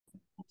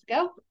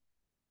Go.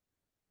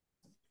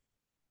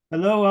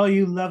 Hello, all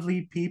you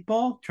lovely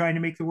people trying to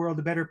make the world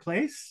a better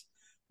place.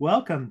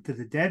 Welcome to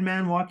the Dead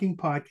Man Walking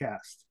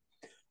Podcast.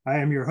 I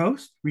am your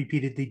host,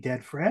 Repeatedly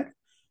Dead Fred,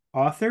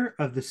 author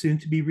of the soon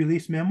to be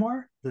released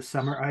memoir, The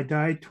Summer I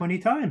Died 20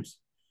 Times,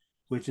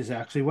 which is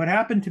actually what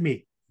happened to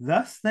me.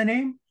 Thus, the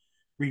name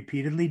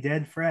Repeatedly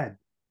Dead Fred.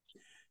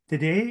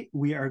 Today,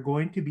 we are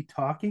going to be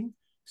talking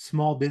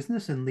small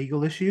business and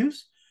legal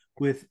issues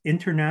with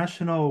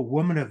international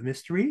woman of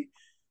mystery,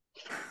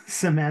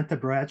 Samantha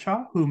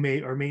Bradshaw, who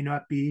may or may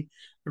not be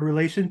a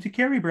relation to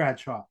Carrie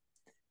Bradshaw.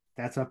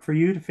 That's up for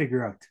you to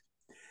figure out.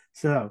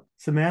 So,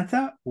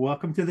 Samantha,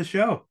 welcome to the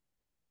show.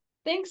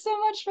 Thanks so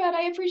much, Fred.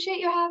 I appreciate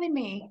you having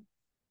me.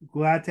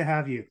 Glad to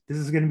have you. This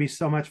is going to be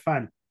so much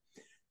fun.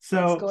 It's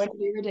So, going to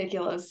be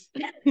ridiculous.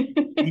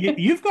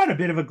 you've got a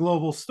bit of a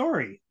global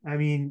story. I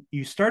mean,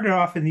 you started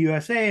off in the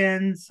USA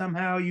and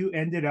somehow you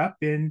ended up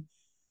in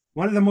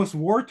one of the most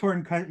war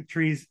torn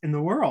countries in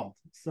the world.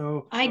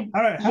 So, how did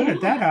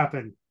that Yeah.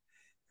 happen?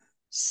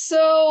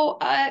 So,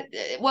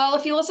 well,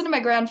 if you listen to my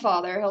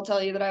grandfather, he'll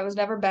tell you that I was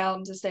never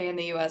bound to stay in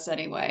the US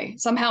anyway.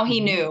 Somehow he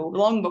Mm-hmm. knew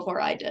long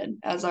before I did,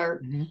 as our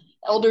Mm-hmm.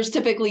 elders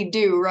typically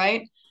do,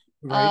 right?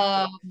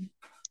 Right. Um,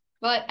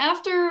 but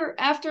after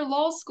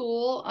law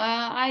school,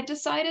 I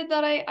decided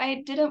that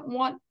I didn't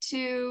want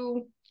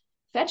to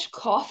fetch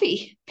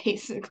coffee,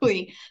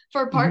 basically,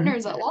 for Mm-hmm.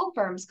 partners at law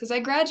firms because I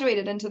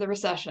graduated into the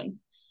recession.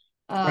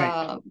 Right.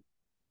 Um,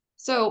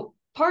 so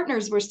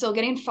partners were still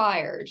getting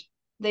fired.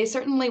 They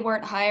certainly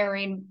weren't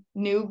hiring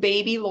new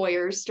baby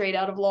lawyers straight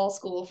out of law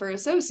school for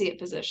associate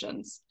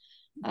positions.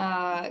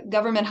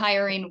 Government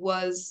hiring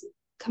was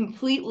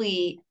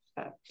completely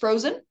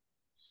frozen.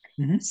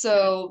 Mm-hmm.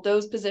 So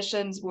those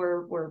positions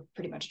were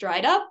pretty much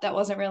dried up. That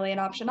wasn't really an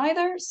option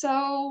either.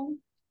 So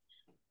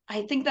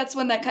I think that's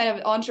when that kind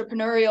of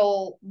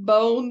entrepreneurial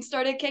bone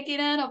started kicking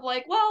in of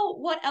like, well,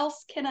 what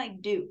else can I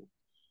do?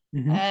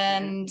 Mm-hmm.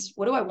 And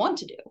what do I want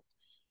to do?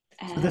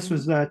 So this And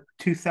was the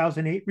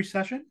 2008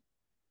 recession?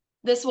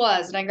 this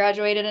was, and I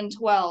graduated in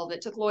 12.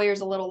 It took lawyers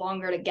a little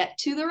longer to get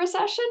to the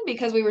recession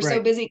because we were so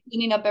Right. busy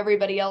cleaning up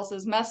everybody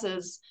else's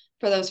messes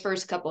for those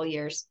first couple of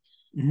years.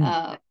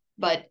 Mm-hmm.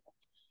 But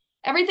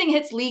everything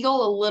hits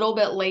legal a little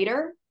bit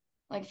later.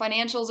 Like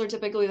financials are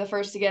typically the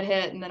first to get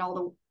hit, and then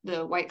all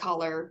the white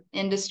collar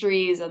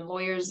industries and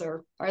lawyers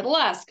are the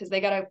last because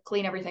they got to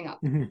clean everything up.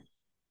 Mm-hmm.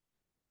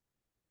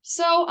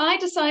 So I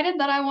decided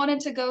that I wanted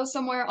to go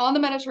somewhere on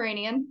the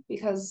Mediterranean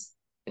because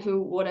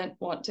who wouldn't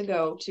want to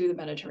go to the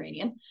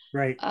Mediterranean?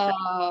 Right.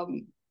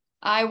 Um,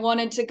 I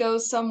wanted to go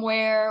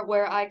somewhere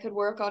where I could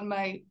work on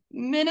my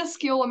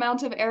minuscule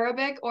amount of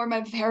Arabic or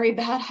my very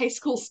bad high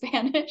school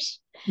Spanish.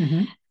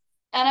 Mm-hmm.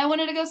 And I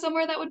wanted to go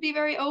somewhere that would be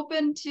very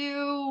open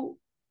to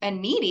a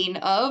needing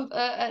of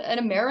an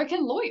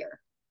American lawyer.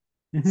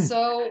 Mm-hmm.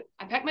 So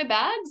I packed my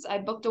bags. I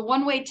booked a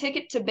one-way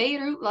ticket to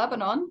Beirut,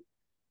 Lebanon,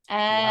 Wow.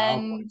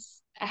 and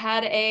I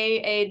had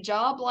a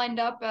job lined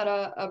up at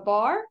a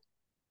bar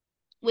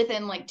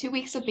within like 2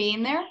 weeks of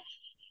being there.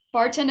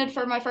 Bartended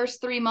for my first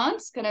 3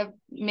 months, kind of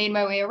made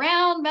my way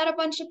around, met a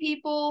bunch of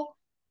people.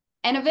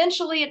 And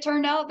eventually it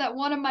turned out that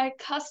one of my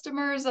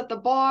customers at the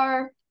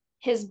bar,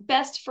 his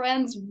best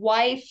friend's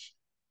wife,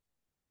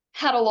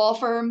 had a law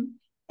firm.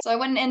 So I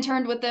went and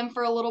interned with them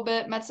for a little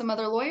bit, met some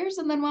other lawyers,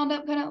 and then wound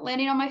up kind of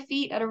landing on my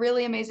feet at a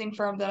really amazing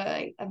firm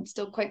that I'm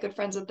still quite good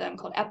friends with them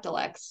called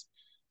Eptilex,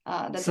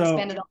 that's So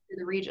expanded all through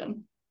the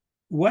region.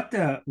 what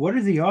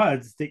are the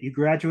odds that you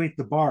graduate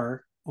the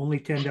bar only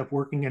to end up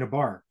working in a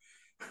bar?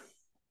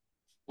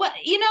 Well,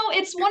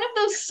 it's one of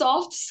those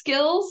soft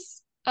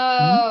skills,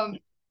 Mm-hmm.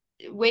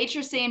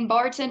 waitressing,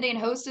 bartending,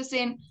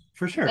 hostessing,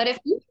 For that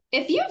sure.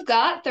 if you've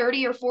got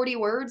 30 or 40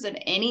 words in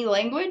any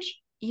language,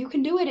 you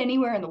can do it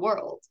anywhere in the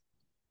world,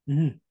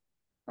 Mm-hmm.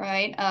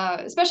 right?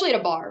 Especially at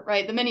a bar,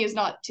 right? The menu is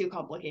not too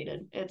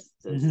complicated. It's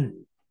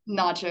Mm-hmm.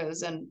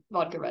 nachos and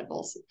vodka Red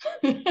Bulls.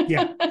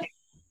 Yeah.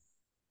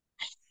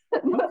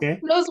 Okay.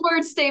 Those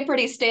words stay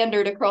pretty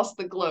standard across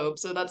the globe,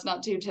 so that's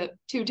not too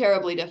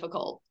terribly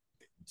difficult.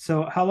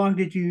 So how long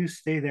did you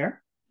stay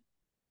there?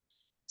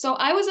 So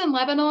I was in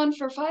Lebanon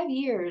for 5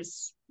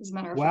 years, as a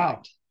matter of Wow.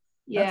 fact.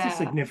 That's a Yeah,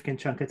 significant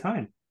chunk of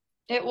time.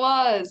 it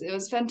was. It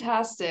was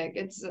fantastic.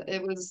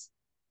 It was.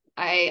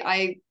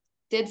 I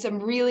did some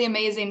really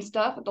amazing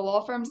stuff at the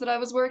law firms that I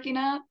was working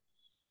at.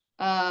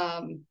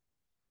 Um,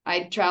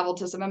 I traveled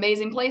to some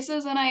amazing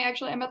places, and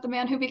I met the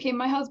man who became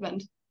my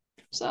husband.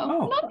 So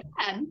Oh, not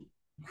bad.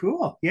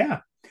 cool. Yeah.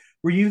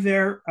 Were you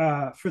there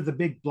for the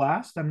big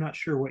blast? I'm not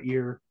sure what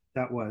year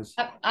that was.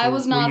 I Or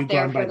was were you not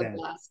there gone for by the then?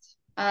 blast.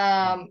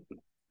 Oh,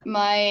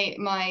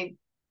 My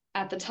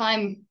at the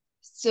time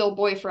still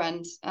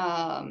boyfriend,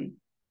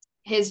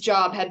 his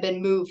job had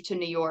been moved to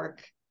New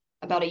York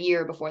about a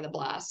year before the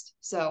blast.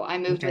 So I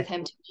moved with okay.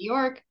 him to New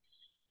York.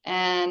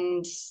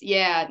 And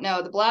yeah,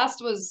 no, the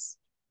blast was,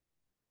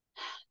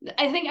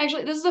 I think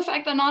actually, this is a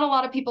fact that not a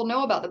lot of people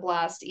know about the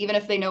blast, even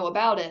if they know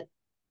about it.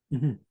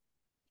 Mm-hmm.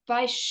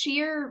 By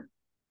sheer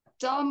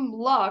dumb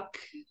luck,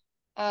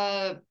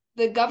 uh,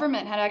 the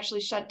government had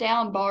actually shut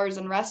down bars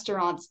and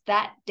restaurants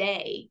that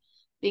day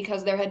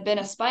because there had been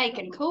a spike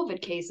in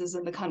COVID cases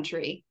in the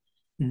country.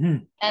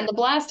 Mm-hmm. And the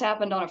blast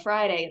happened on a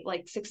Friday at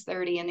like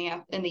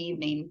 6:30 in the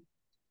evening.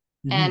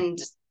 Mm-hmm. And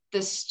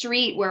the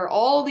street where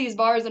all these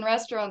bars and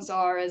restaurants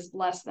are is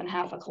less than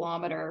half a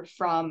kilometer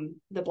from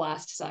the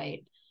blast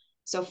site.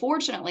 So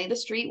fortunately, the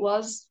street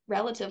was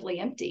relatively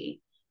empty.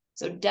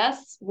 So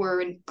deaths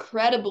were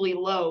incredibly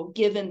low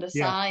given the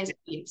Yeah. size of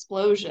the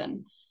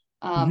explosion.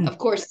 Mm-hmm. Of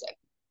course,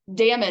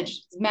 damage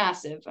is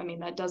massive. I mean,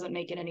 that doesn't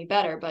make it any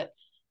better, but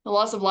the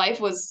loss of life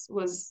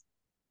was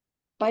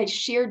by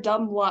sheer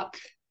dumb luck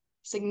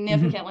Mm-hmm.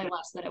 significantly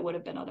less than it would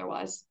have been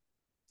otherwise.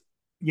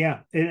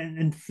 Yeah.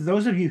 And for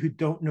those of you who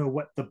don't know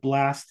what the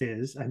blast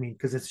is, I mean,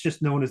 because it's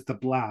just known as the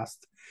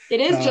blast. It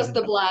is just Um,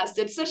 the blast.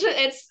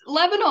 It's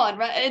Lebanon,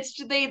 right? It's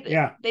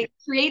yeah. they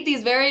create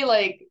these very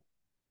like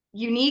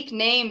unique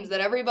names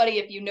that everybody,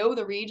 if you know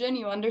the region,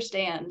 you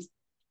understand.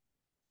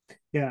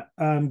 Yeah.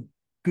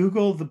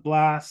 Google the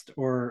blast,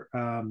 or go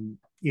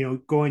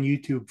on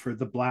YouTube for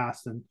the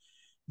blast, and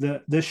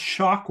the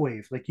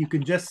shockwave. Like, you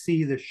can just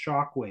see the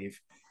shockwave.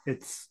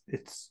 It's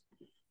it's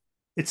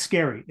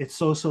scary. It's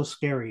so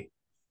scary.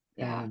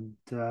 Yeah.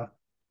 And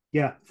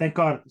yeah, thank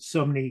God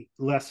so many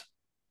less.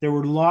 There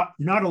were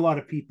not a lot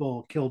of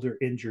people killed or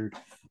injured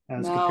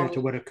as compared No.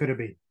 to what it could have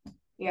been.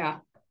 Yeah.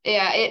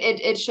 Yeah.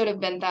 It should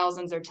have been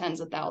thousands or tens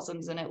of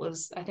thousands, and it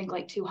was I think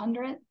like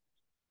 200.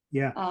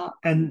 Yeah. Um,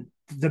 And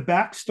the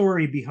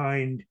backstory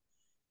behind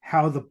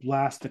how the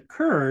blast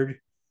occurred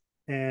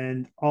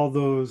and all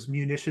those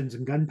munitions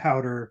and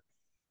gunpowder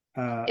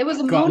it was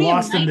got ammonium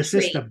lost in the nitrate.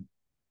 system.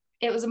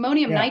 It was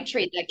ammonium Yeah.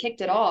 nitrate that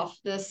kicked it off.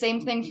 The same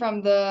thing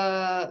from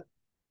the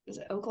is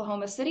it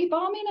Oklahoma City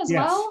bombing as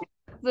Yes. well?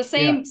 The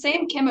Yeah.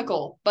 same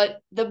chemical, but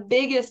the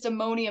biggest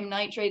ammonium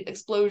nitrate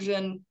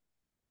explosion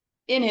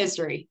in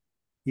history.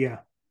 Yeah.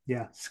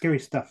 Yeah. Scary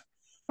stuff.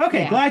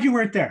 Okay. Yeah. Glad you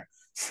weren't there.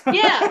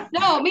 Yeah,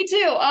 no, me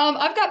too.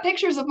 I've got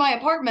pictures of my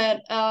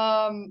apartment.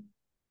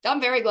 I'm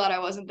very glad I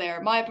wasn't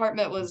there. My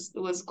apartment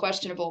was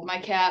questionable. My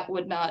cat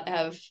would not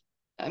have.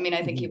 I mean,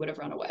 I think he Mhm. would have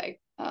run away.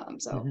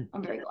 So Mhm.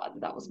 I'm very glad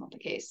that that was not the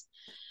case.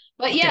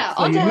 But Okay. yeah,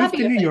 So on to you moved to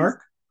happier New things.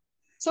 York.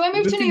 So I You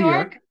moved to moved to New New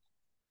York, York.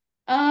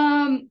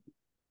 um,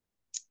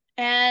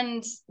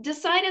 and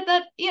decided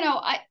that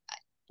I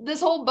this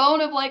whole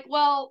bone of like,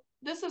 well,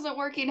 this isn't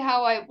working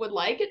how I would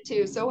like it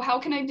to. So how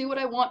can I do what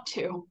I want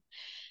to?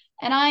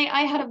 And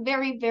I had a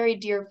very, very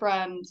dear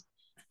friend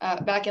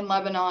back in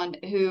Lebanon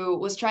who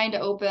was trying to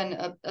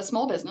open a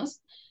small business.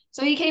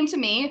 So he came to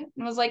me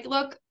and was like,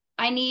 look,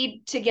 I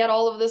need to get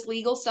all of this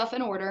legal stuff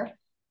in order.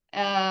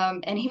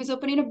 And he was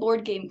opening a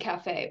board game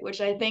cafe,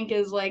 which I think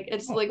is like,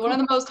 it's Oh, like one of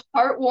cool. the most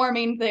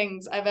heartwarming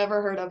things I've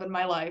ever heard of in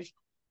my life.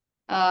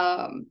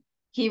 Um,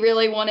 he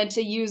really wanted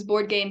to use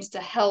board games to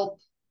help.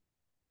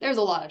 There's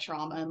a lot of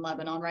trauma in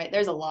Lebanon, right?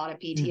 There's a lot of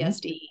Mm-hmm.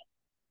 PTSD.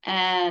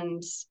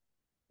 And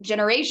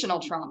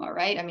generational trauma,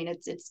 right? I mean,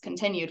 it's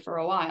continued for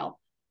a while.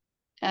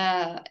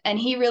 And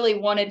he really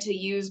wanted to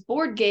use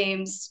board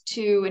games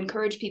to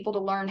encourage people to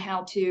learn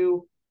how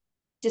to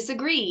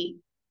disagree,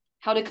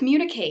 how to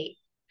communicate,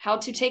 how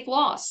to take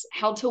loss,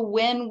 how to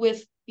win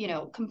with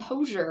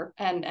composure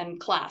and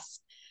class.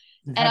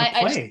 And And how to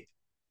I just play.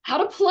 how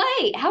to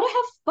play, how to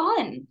have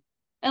fun,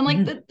 and like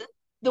Mm-hmm.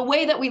 the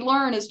way that we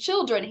learn as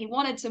children. He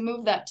wanted to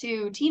move that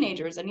to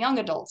teenagers and young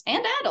adults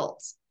and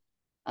adults,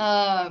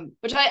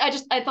 which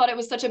I thought it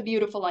was such a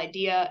beautiful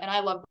idea, and I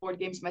love board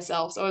games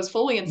myself, so I was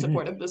fully in Mm-hmm.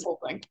 support of this whole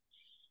thing.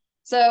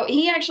 So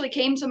he actually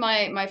came to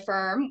my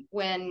firm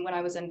when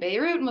I was in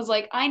Beirut and was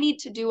like, I need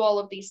to do all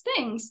of these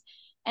things,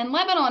 and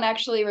Lebanon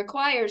actually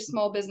requires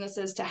small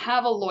businesses to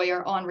have a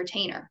lawyer on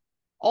retainer.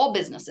 All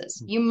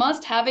businesses, you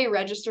must have a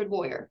registered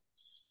lawyer,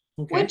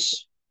 Okay.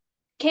 which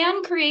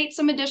can create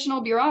some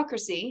additional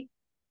bureaucracy.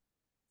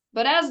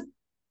 But as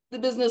the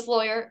business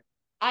lawyer,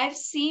 I've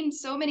seen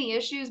so many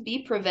issues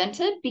be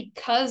prevented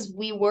because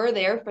we were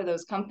there for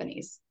those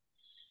companies.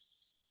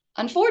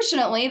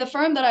 Unfortunately, the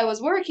firm that I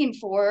was working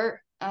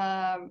for,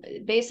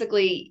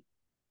 basically,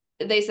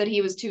 they said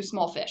he was too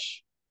small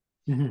fish.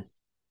 Mm-hmm.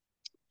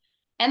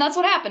 And that's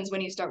what happens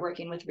when you start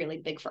working with really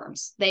big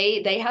firms.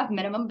 They have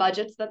minimum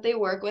budgets that they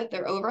work with.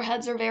 Their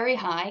overheads are very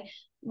high.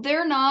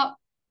 They're not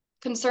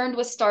concerned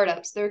with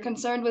startups. They're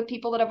concerned with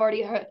people that have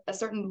already hit a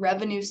certain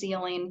revenue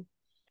ceiling.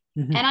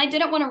 Mm-hmm. And I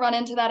didn't want to run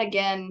into that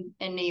again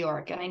in New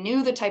York. And I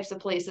knew the types of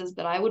places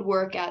that I would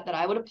work at, that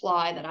I would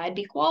apply, that I'd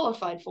be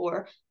qualified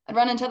for. I'd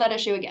run into that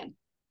issue again.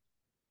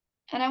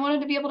 And I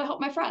wanted to be able to help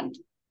my friend.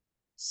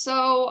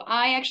 So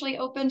I actually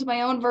opened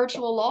my own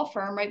virtual law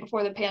firm right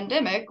before the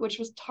pandemic, which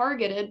was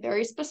targeted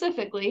very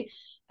specifically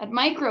at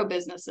micro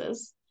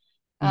businesses,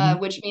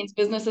 Mm-hmm. which means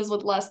businesses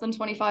with less than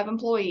 25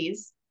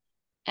 employees,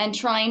 and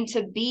trying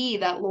to be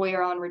that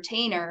lawyer on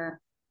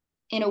retainer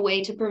in a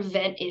way to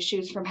prevent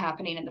issues from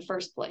happening in the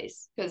first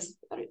place. Because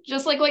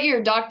just like what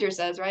your doctor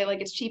says, right?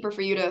 Like, it's cheaper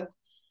for you to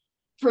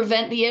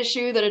prevent the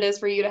issue than it is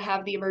for you to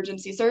have the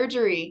emergency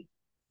surgery.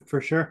 For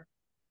sure.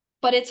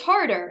 But it's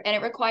harder, and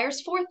it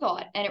requires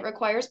forethought, and it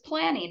requires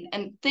planning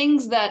and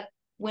things that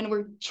when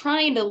we're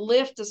trying to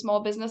lift a small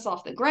business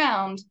off the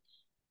ground,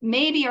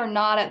 maybe are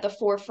not at the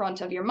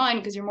forefront of your mind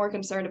because you're more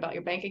concerned about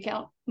your bank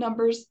account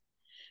numbers,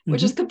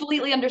 which is Mm-hmm.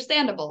 completely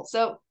understandable.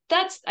 So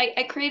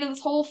I created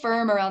this whole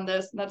firm around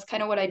this, and that's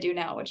kind of what I do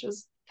now, which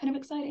is kind of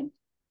exciting.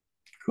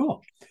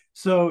 Cool.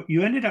 So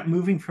you ended up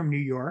moving from New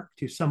York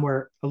to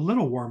somewhere a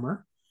little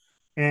warmer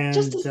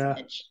Just a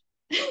and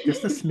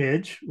just a smidge.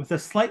 smidge with a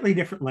slightly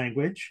different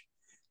language.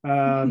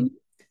 Um,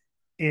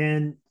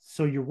 and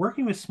so you're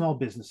working with small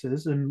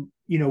businesses, and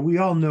we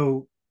all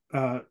know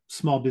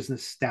small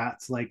business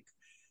stats like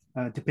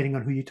depending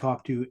on who you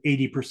talk to,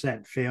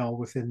 80% fail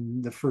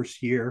within the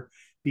first year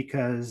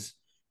because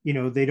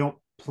they don't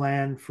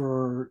plan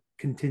for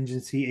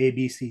contingency A,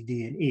 B, C,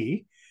 D, and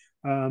E.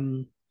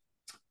 Um,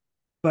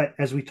 but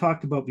as we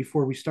talked about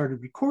before we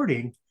started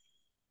recording,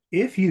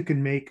 if you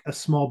can make a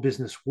small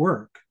business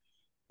work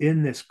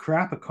in this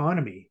crap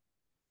economy,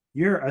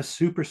 you're a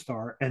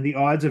superstar, and the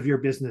odds of your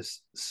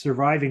business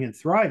surviving and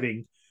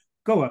thriving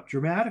go up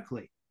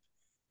dramatically.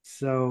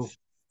 So,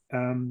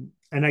 and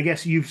I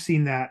guess you've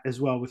seen that as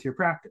well with your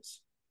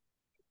practice.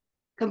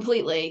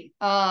 Completely.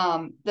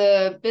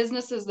 The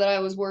businesses that I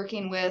was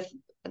working with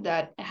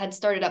that had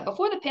started up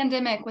before the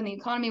pandemic when the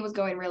economy was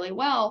going really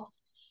well,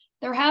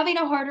 they're having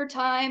a harder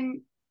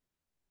time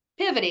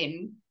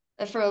pivoting,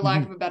 for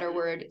lack of Mm-hmm. a better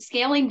word,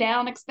 scaling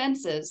down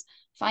expenses,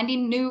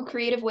 finding new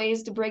creative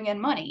ways to bring in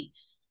money.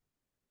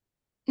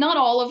 Not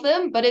all of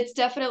them, but it's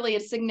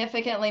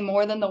significantly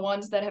more than the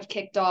ones that have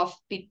kicked off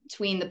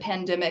between the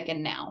pandemic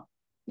and now.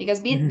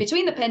 Because Mm-hmm.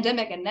 between the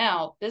pandemic and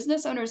now,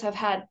 business owners have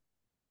had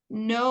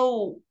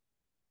no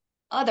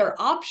other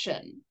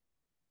option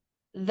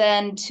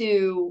than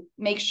to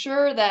make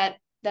sure that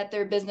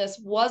their business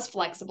was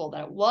flexible,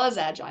 that it was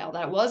agile,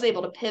 that it was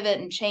able to pivot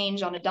and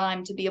change on a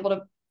dime to be able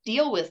to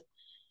deal with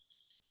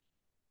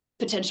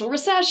potential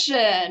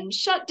recession,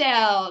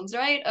 shutdowns,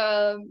 right?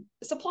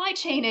 Supply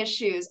chain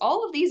issues.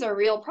 All of these are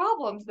real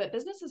problems that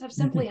businesses have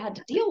Mm-hmm. simply had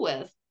to deal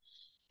with.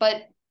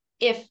 But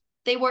if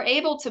they were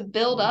able to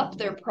build up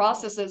their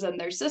processes and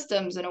their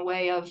systems in a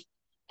way of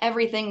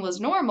everything was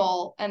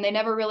normal and they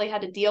never really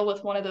had to deal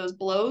with one of those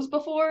blows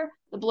before,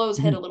 the blows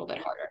hit Mm-hmm. a little bit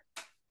harder.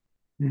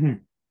 Mm-hmm.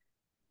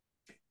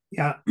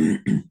 Yeah.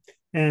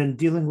 And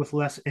dealing with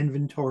less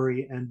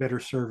inventory and better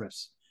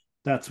service.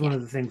 That's one Yeah.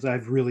 of the things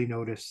I've really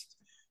noticed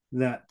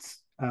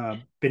that's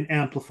been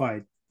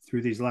amplified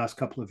through these last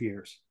couple of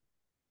years.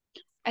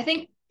 I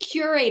think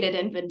curated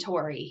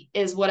inventory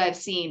is what I've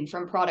seen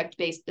from product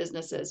based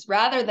businesses.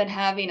 Rather than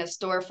having a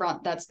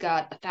storefront that's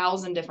got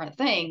 1,000 different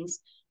things,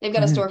 they've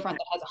got a Mm-hmm. storefront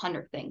that has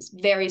 100 things,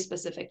 very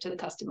specific to the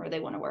customer they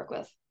want to work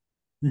with.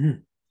 Mm-hmm.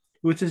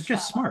 Which is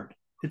just Uh, smart.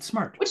 It's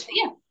smart.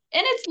 yeah, and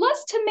it's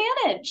less to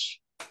manage.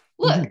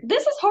 Look, Mm-hmm.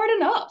 this is hard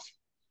enough.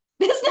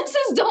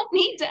 Businesses don't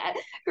need to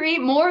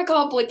create more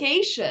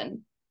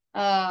complication.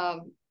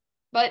 Um,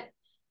 but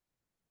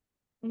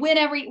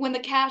when the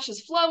cash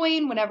is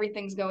flowing, when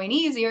everything's going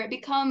easier, it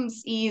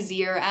becomes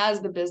easier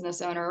as the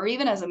business owner or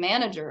even as a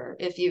manager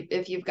if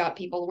you've got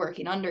people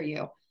working under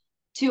you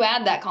to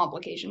add that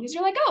complication because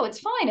you're like, oh, it's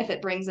fine if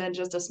it brings in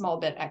just a small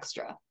bit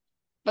extra.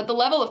 But the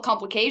level of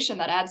complication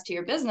that adds to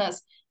your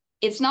business,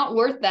 it's not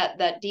worth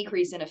that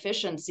decrease in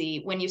efficiency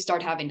when you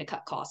start having to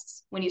cut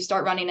costs, when you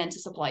start running into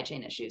supply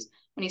chain issues,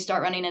 when you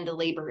start running into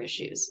labor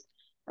issues,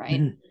 right?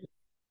 Mm-hmm.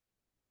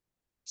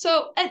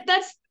 So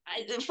that's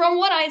from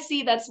what I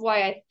see, that's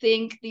why I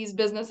think these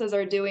businesses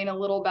are doing a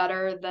little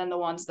better than the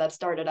ones that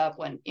started up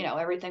when,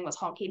 everything was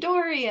honky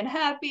dory and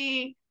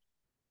happy.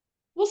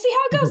 We'll see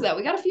how it goes Mm-hmm. though.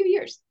 We got a few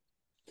years.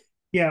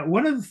 Yeah,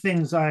 one of the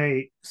things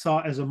I saw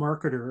as a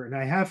marketer, and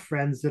I have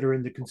friends that are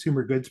in the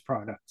consumer goods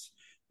products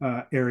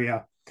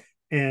area,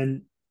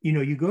 and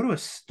you go to a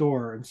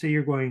store and say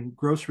you're going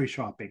grocery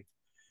shopping,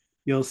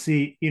 you'll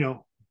see,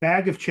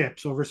 bag of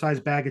chips,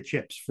 oversized bag of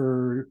chips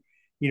for,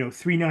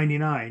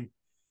 $3.99,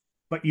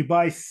 but you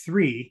buy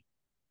three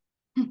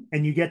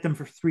and you get them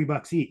for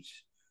 $3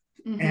 each.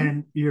 Mm-hmm.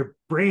 And your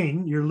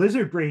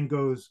lizard brain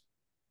goes,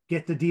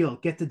 get the deal,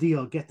 get the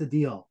deal, get the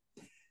deal.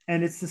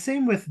 And it's the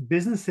same with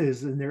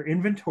businesses and their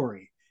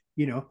inventory.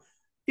 You know,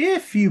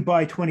 if you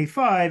buy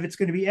 25, it's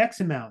going to be X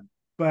amount.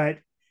 But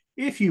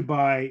if you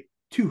buy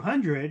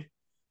 200,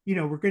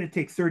 we're going to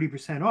take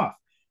 30% off.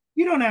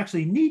 You don't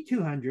actually need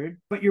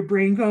 200, but your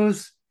brain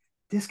goes,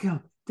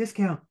 discount,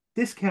 discount,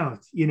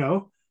 discount,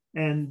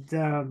 and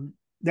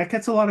that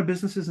gets a lot of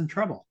businesses in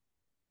trouble.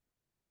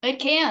 It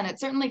can. It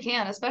certainly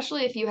can,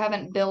 especially if you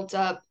haven't built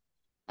up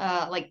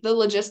like the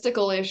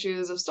logistical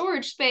issues of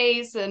storage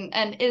space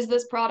and is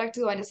this product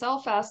going to sell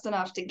fast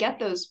enough to get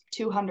those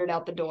 200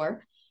 out the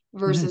door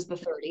Mm-hmm. versus the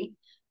 30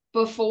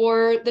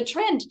 before the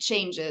trend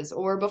changes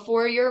or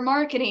before your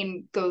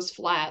marketing goes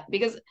flat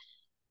because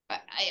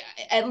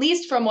at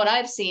least from what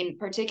I've seen,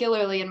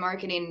 particularly in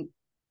marketing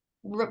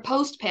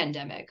post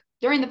pandemic,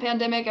 during the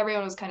pandemic,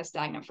 everyone was kind of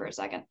stagnant for a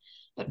second,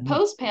 but Mm-hmm.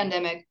 post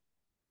pandemic,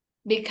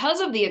 because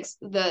of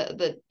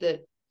the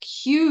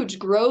huge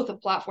growth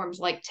of platforms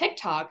like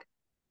TikTok,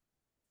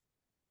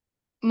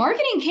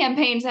 marketing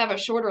campaigns have a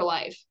shorter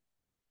life.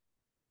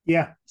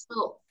 Yeah.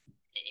 So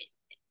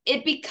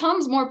it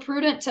becomes more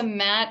prudent to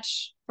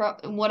match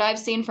what I've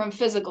seen from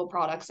physical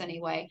products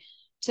anyway,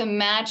 to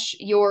match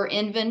your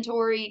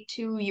inventory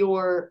to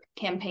your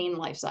campaign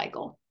life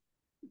cycle.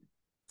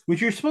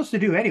 Which you're supposed to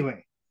do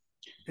anyway.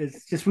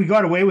 It's just we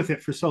got away with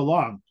it for so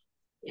long.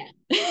 Yeah.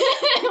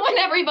 When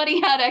everybody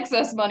had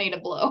excess money to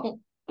blow.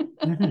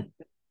 Mm-hmm.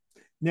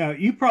 Now,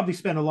 you probably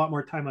spend a lot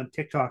more time on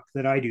TikTok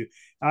than I do.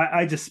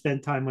 I just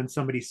spend time when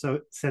somebody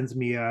sends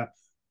me a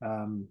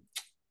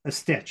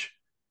stitch,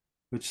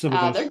 which some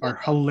of those are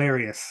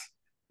hilarious.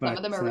 Some of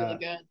But them are really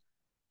good.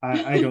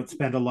 I don't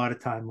spend a lot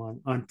of time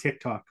on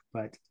TikTok,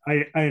 but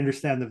I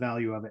understand the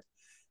value of it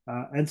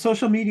and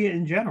social media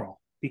in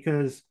general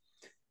because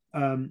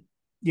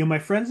my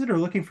friends that are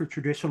looking for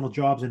traditional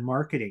jobs in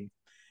marketing,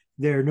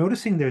 they're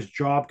noticing there's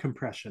job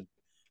compression,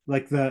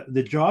 like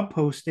the job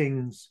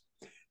postings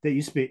that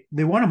used to be,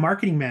 they want a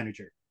marketing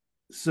manager.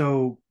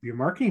 So your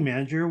marketing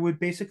manager would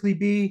basically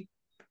be,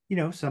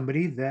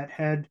 somebody that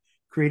had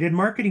created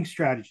marketing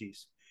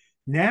strategies.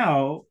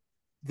 Now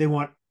they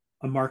want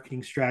a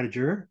marketing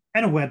strateger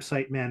and a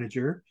website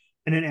manager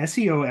and an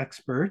SEO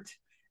expert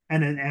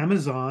and an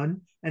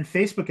Amazon and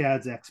Facebook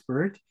ads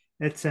expert,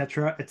 et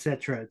cetera, et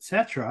cetera, et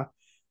cetera.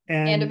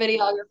 And a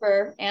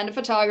videographer and a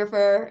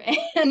photographer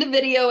and a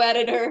video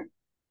editor.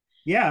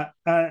 Yeah,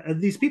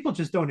 these people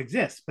just don't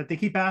exist, but they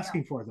keep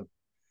asking for them.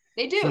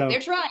 They do. So,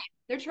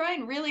 they're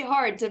trying really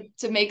hard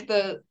to make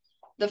the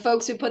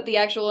folks who put the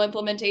actual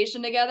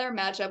implementation together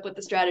match up with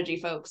the strategy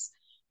folks.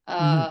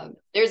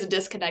 There's a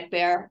disconnect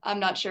there. I'm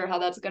not sure how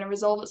that's going to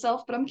resolve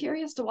itself, but I'm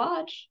curious to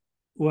watch.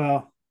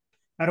 Well,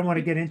 I don't want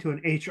to get into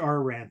an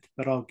HR rant,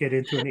 but I'll get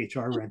into an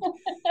HR rant.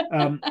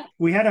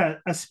 We had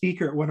a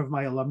speaker at one of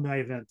my alumni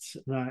events.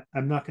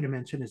 I'm not going to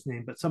mention his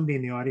name, but somebody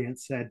in the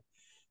audience said,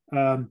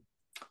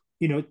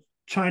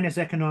 China's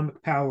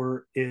economic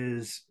power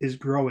is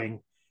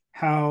growing.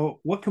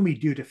 What can we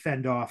do to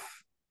fend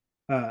off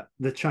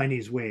the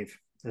Chinese wave,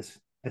 as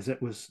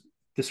it was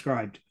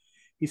described?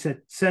 He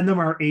said, send them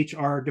our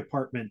HR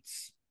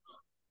departments.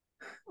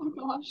 Oh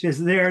gosh.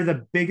 Because they're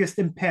the biggest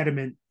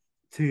impediment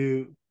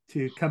to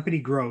company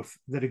growth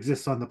that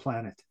exists on the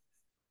planet.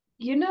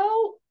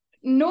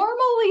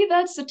 Normally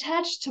that's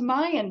attached to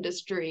my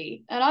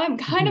industry, and I'm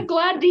kind of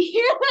glad to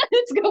hear that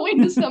it's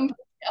going to somebody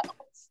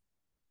else.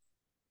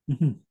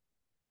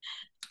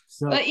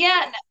 So, but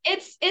yeah,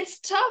 it's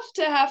tough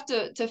to have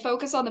to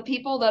focus on the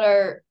people that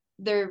are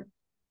their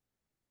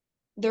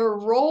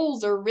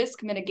roles are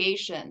risk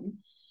mitigation.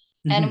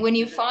 And when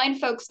you find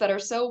folks that are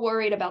so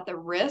worried about the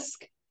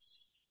risk,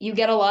 you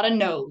get a lot of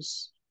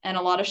no's and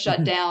a lot of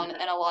shutdown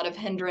and a lot of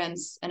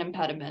hindrance and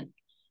impediment.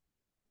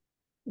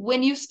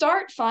 When you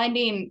start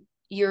finding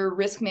your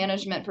risk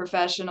management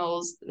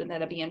professionals,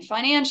 that be in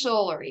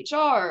financial or HR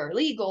or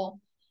legal,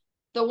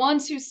 the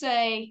ones who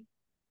say,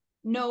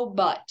 no,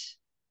 but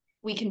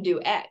we can do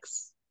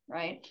X,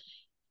 right?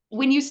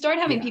 When you start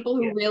having people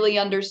who really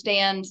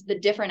understand the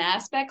different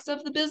aspects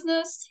of the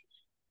business,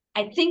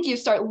 I think you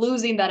start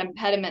losing that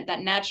impediment that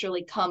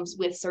naturally comes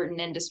with certain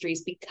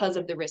industries because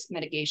of the risk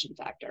mitigation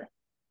factor.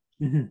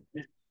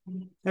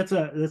 That's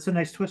a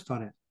nice twist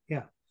on it.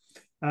 Yeah.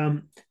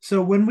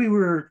 So when we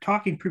were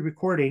talking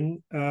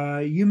pre-recording,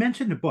 you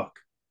mentioned a book.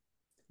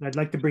 I'd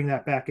like to bring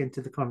that back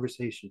into the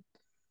conversation.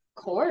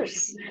 Of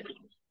course.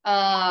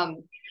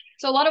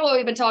 So a lot of what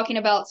we've been talking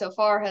about so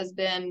far has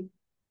been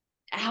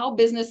how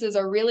businesses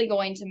are really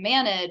going to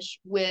manage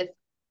with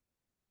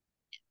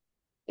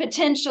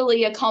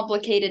potentially a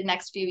complicated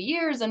next few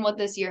years, and what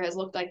this year has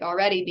looked like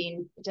already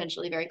being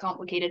potentially very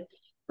complicated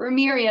for a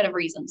myriad of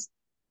reasons.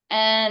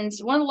 And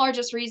one of the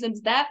largest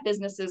reasons that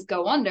businesses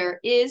go under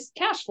is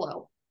cash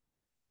flow,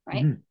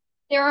 right?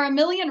 There are a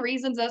million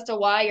reasons as to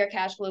why your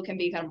cash flow can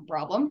be kind of a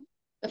problem.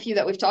 A few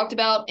that we've talked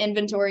about: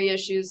 inventory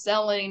issues,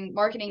 selling,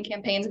 marketing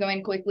campaigns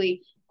going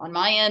quickly. On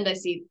my end, I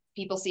see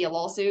people see a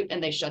lawsuit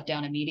and they shut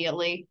down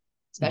immediately,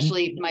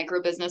 especially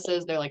micro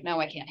businesses. They're like, no,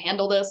 I can't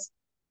handle this.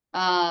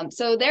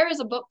 So there is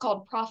a book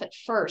called Profit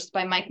First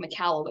by Mike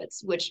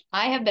Michalowicz, which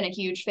I have been a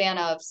huge fan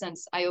of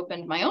since I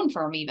opened my own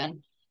firm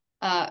even,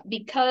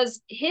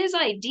 because his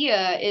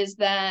idea is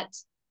that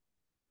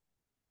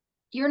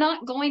you're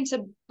not going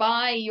to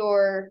buy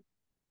your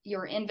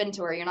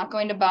inventory. You're not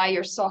going to buy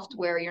your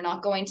software. You're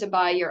not going to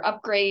buy your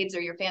upgrades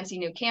or your fancy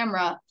new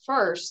camera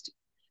first.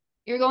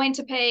 You're going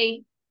to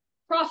pay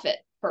profit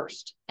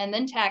first, and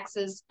then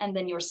taxes, and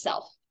then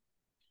yourself.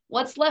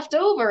 What's left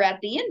over at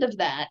the end of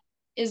that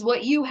is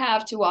what you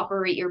have to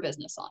operate your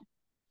business on.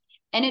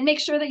 And it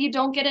makes sure that you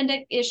don't get into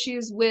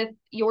issues with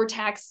your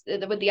tax,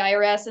 with the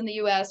IRS in the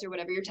US or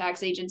whatever your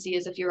tax agency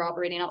is if you're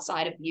operating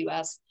outside of the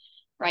US,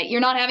 right? You're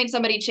not having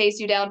somebody chase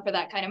you down for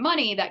that kind of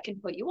money that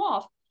can put you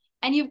off.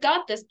 And you've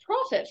got this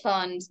profit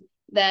fund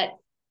that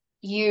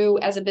you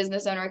as a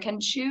business owner can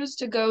choose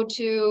to go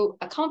to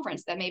a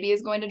conference that maybe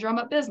is going to drum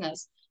up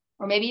business,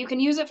 or maybe you can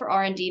use it for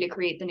R&D to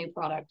create the new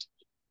product.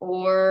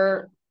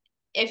 Or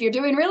if you're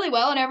doing really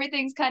well and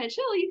everything's kind of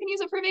chill, you can use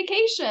it for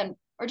vacation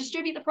or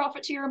distribute the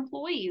profit to your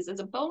employees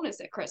as a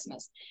bonus at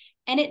Christmas.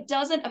 And it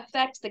doesn't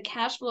affect the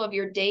cash flow of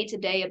your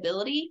day-to-day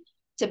ability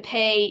to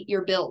pay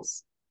your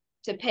bills,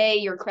 to pay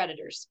your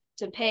creditors,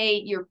 to pay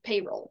your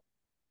payroll.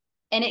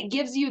 And it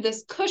gives you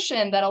this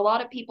cushion that a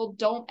lot of people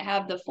don't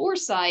have the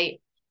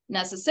foresight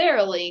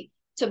necessarily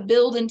to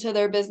build into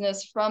their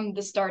business from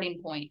the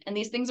starting point. And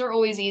these things are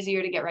always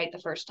easier to get right the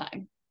first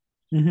time.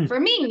 Mm-hmm. For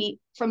me,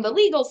 from the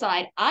legal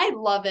side, I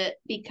love it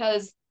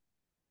because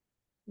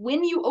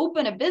when you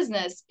open a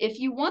business, if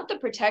you want the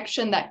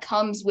protection that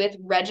comes with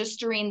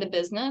registering the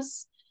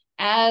business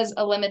as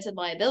a limited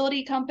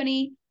liability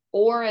company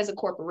or as a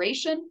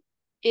corporation,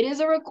 it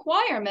is a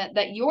requirement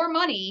that your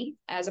money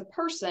as a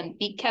person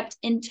be kept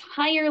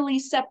entirely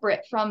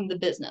separate from the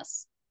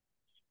business.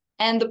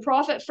 And the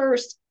profit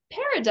first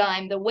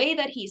paradigm, the way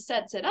that he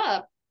sets it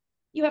up,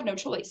 you have no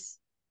choice.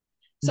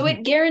 So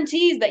it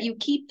guarantees that you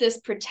keep this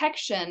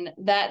protection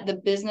that the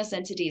business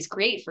entities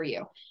create for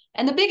you.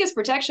 And the biggest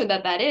protection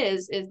that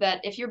is that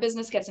if your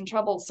business gets in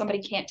trouble,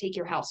 somebody can't take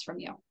your house from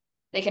you.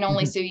 They can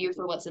only sue you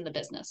for what's in the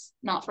business,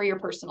 not for your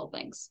personal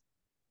things.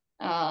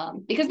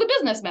 Because the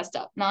business messed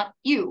up, not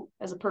you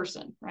as a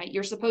person, right?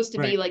 You're supposed to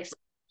be like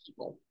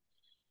people.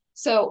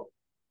 So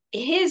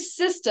his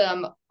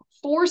system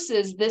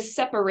forces this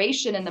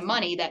separation in the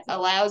money that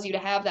allows you to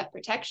have that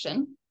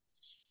protection.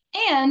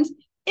 And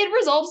it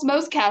resolves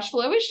most cash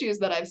flow issues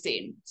that I've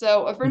seen.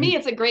 So for me,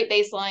 it's a great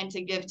baseline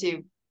to give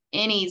to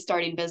any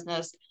starting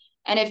business.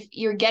 And if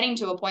you're getting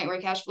to a point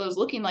where cash flow is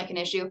looking like an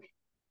issue,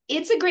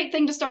 it's a great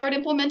thing to start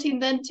implementing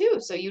then too.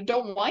 So you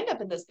don't wind up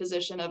in this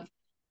position of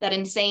that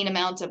insane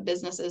amount of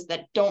businesses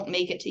that don't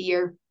make it to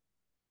year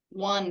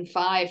 1,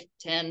 5,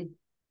 10,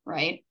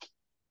 right?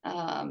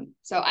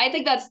 So I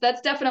think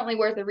that's definitely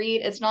worth a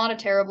read. It's not a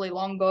terribly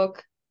long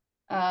book.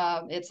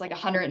 It's like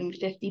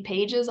 150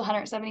 pages,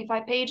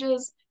 175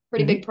 pages,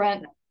 pretty big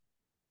print.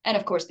 And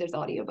of course there's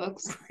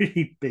audiobooks.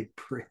 Pretty big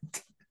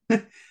print.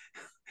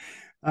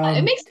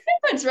 It makes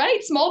a difference,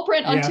 right? Small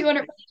print on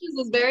 200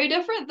 pages is very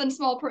different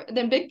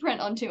than big print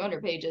on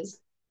 200 pages.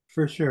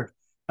 For sure.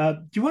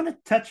 Do you want to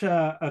touch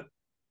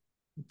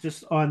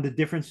just on the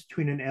difference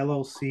between an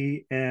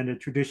LLC and a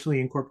traditionally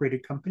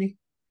incorporated company?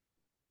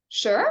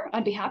 Sure,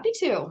 I'd be happy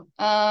to.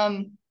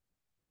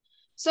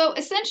 So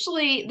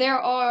essentially, there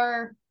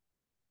are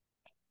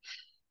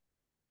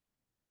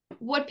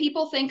what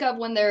people think of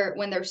when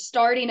they're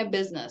starting a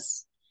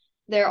business.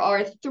 There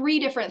are 3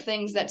 different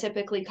things that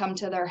typically come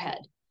to their head.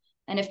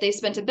 And if they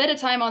spent a bit of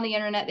time on the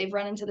internet, they've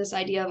run into this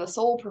idea of a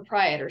sole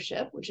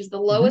proprietorship, which is the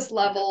lowest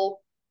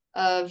level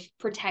of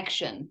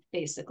protection,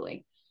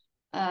 basically.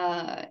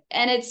 And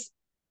it's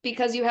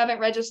because you haven't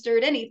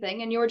registered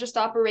anything and you're just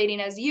operating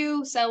as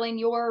you, selling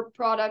your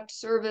product,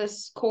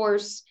 service,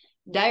 course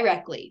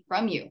directly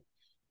from you.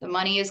 The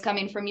money is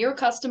coming from your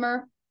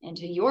customer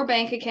into your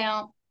bank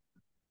account.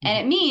 And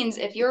it means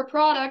if your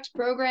product,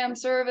 program,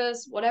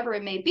 service, whatever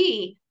it may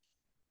be,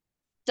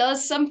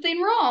 does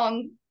something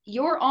wrong,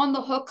 you're on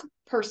the hook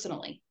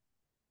personally.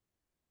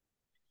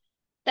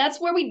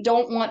 That's where we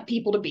don't want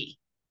people to be,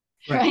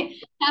 right?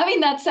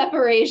 Having that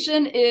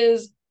separation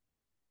is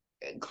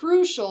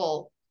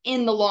crucial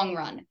in the long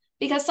run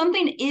because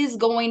something is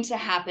going to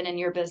happen in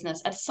your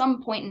business at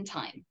some point in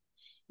time.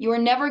 You are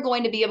never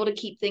going to be able to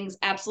keep things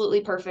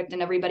absolutely perfect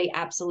and everybody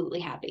absolutely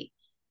happy.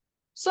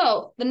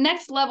 So the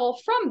next level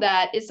from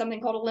that is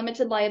something called a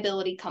limited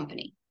liability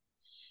company.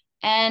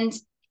 And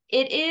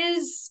it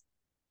is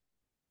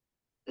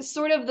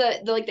sort of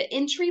the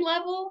entry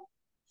level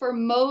for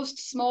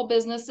most small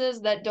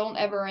businesses that don't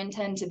ever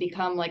intend to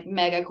become like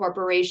mega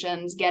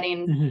corporations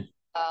getting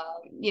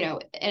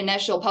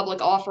initial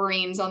public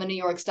offerings on the New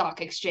York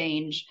Stock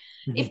Exchange.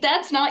 If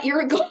that's not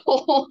your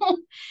goal,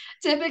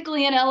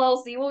 typically an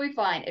LLC will be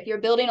fine. If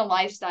you're building a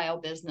lifestyle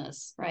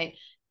business, right?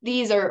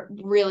 These are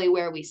really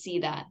where we see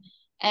that.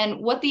 And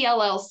what the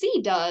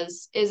LLC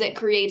does is it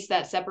creates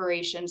that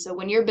separation. So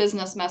when your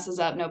business messes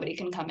up, nobody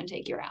can come and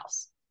take your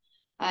house.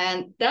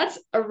 And that's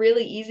a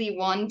really easy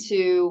one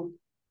to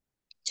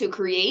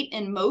create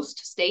in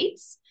most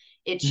states.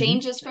 It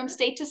changes from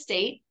state to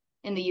state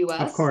in the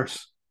US. Of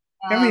course.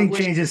 Everything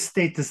changes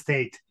state to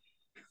state.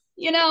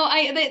 You know,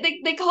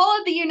 they call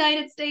it the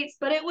United States,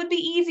 but it would be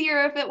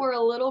easier if it were a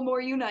little more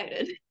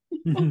united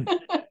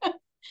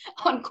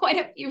on quite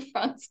a few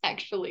fronts,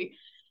 actually.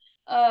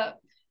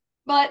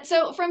 But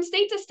so from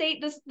state to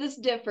state, this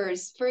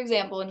differs. For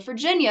example, in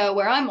Virginia,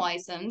 where I'm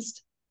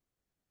licensed,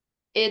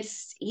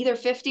 it's either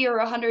 $50 or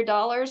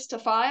 $100 to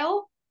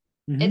file.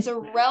 It's a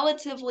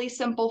relatively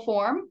simple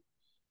form.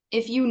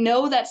 If you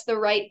know that's the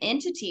right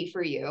entity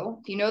for you,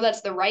 if you know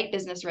that's the right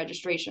business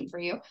registration for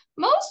you,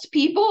 most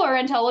people are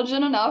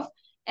intelligent enough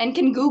and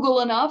can Google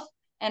enough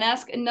and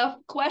ask enough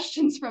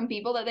questions from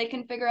people that they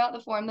can figure out the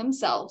form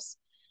themselves.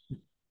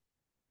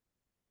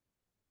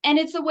 And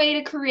it's a way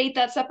to create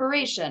that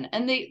separation.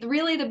 And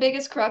really the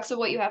biggest crux of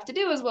what you have to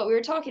do is what we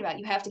were talking about.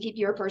 You have to keep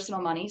your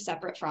personal money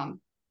separate from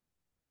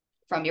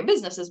your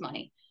business's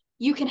money.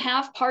 You can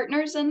have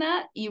partners in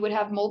that. You would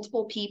have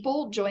multiple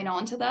people join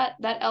on to that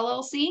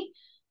LLC.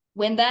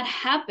 When that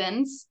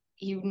happens,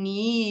 you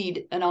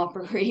need an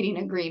operating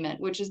agreement,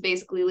 which is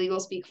basically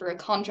legal speak for a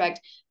contract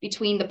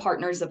between the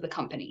partners of the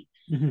company.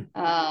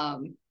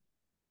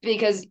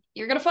 Because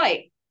you're going to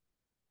fight.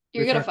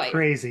 You're going to fight.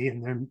 Crazy,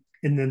 and they're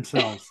in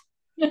themselves.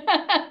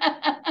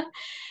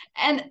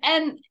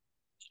 And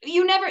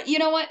you never, you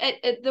know what,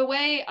 the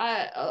way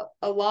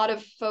a lot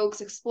of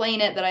folks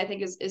explain it that I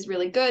think is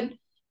really good,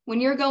 when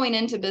you're going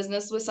into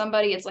business with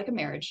somebody, it's like a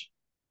marriage,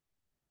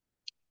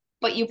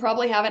 but you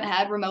probably haven't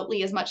had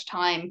remotely as much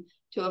time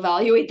to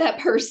evaluate that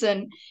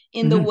person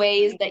in the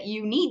ways that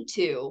you need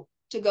to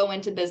go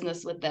into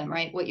business with them,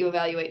 right? What you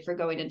evaluate for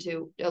going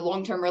into a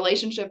long-term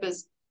relationship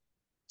is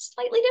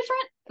slightly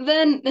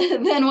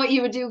different than what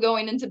you would do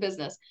going into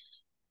business.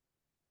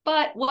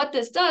 But what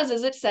this does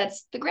is it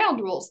sets the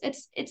ground rules.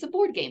 It's a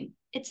board game.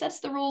 It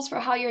sets the rules for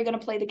how you're going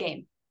to play the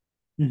game.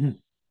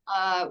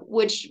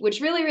 Which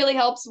really, really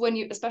helps when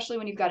you, especially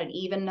when you've got an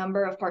even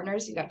number of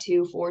partners. You've got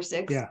 2, 4,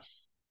 6. Yeah.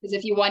 Because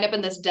if you wind up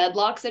in this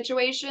deadlock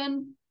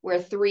situation where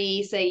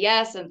 3 say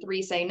yes and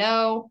 3 say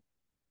no,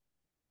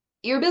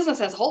 your business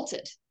has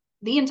halted.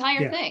 The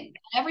entire thing,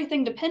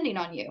 everything depending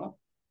on you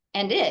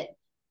and it,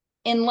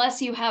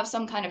 unless you have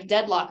some kind of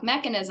deadlock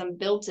mechanism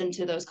built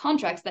into those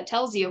contracts that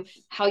tells you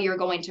how you're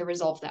going to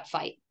resolve that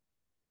fight.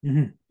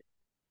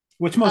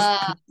 Which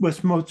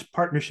most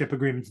partnership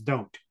agreements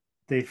don't.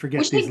 They forget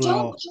which these they don't,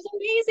 little. which is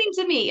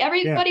amazing to me.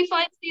 Everybody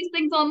finds these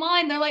things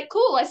online. They're like,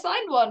 cool, I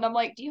signed one. And I'm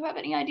like, do you have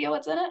any idea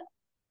what's in it?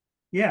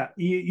 Yeah.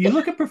 You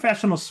look at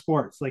professional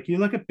sports, like you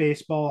look at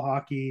baseball,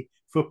 hockey,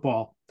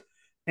 football,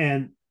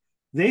 and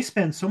they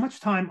spend so much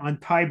time on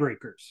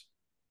tiebreakers.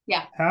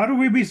 Yeah. How do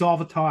we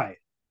resolve a tie?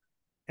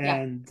 Yeah.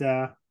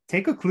 And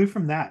take a clue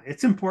from that.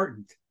 It's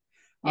important.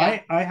 Yeah.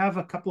 I have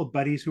a couple of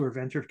buddies who are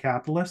venture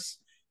capitalists,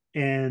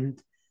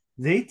 and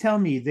they tell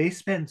me they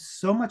spend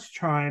so much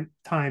time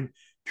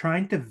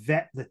trying to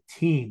vet the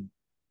team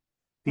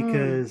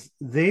because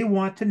they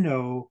want to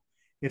know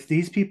if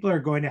these people are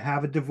going to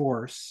have a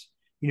divorce.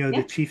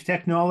 The chief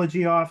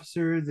technology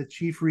officer, the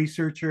chief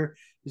researcher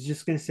is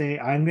just going to say,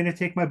 I'm going to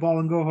take my ball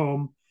and go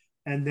home.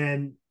 And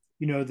then,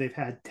 they've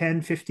had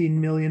 10, $15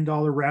 million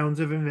rounds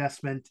of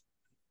investment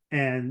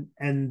and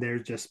they're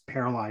just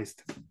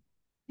paralyzed.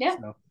 Yeah.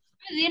 So.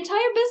 The entire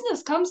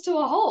business comes to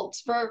a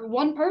halt for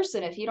one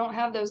person if you don't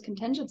have those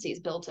contingencies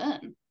built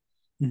in.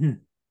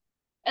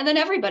 And then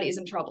everybody's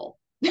in trouble.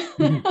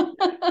 Sure.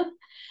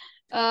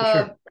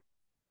 And,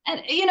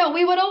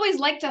 we would always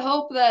like to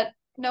hope that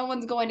no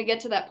one's going to get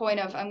to that point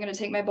of, I'm going to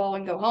take my ball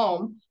and go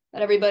home,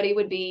 that everybody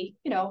would be,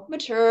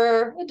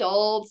 mature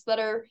adults that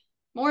are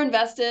more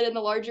invested in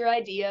the larger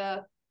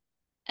idea.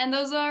 And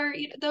those are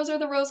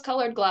the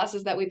rose-colored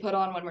glasses that we put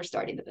on when we're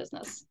starting the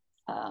business.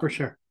 For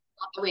sure.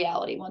 Not the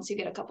reality once you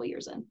get a couple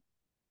years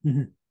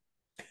in.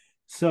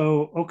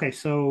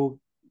 So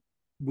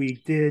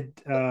we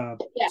did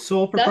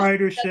sole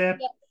proprietorship,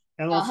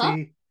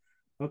 LLC.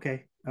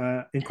 Okay.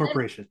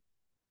 Incorporation.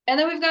 And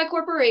then we've got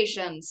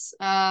corporations.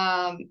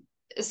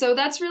 So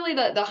that's really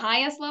the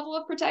highest level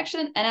of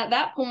protection. And at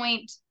that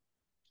point,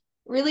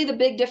 really the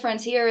big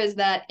difference here is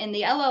that in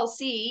the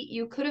LLC,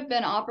 you could have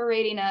been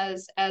operating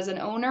as an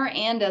owner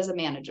and as a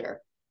manager.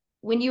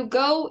 When you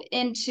go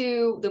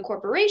into the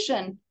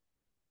corporation,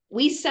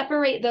 we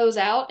separate those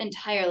out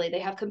entirely. They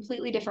have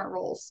completely different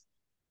roles.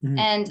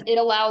 And it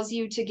allows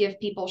you to give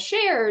people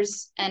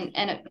shares, and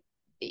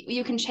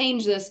you can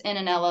change this in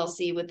an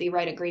LLC with the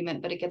right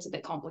agreement, but it gets a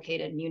bit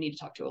complicated and you need to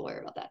talk to a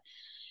lawyer about that.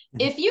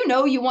 If you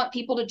want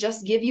people to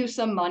just give you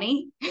some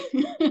money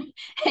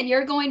and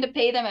you're going to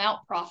pay them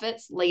out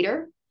profits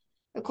later,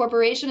 a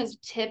corporation is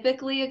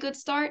typically a good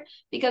start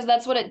because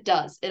that's what it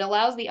does. It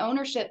allows the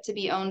ownership to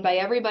be owned by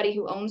everybody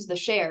who owns the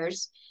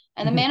shares,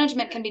 and the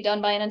management can be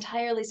done by an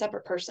entirely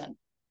separate person,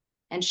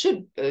 and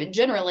should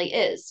generally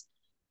is.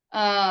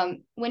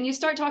 When you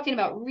start talking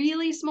about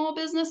really small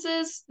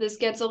businesses, this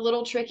gets a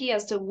little tricky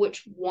as to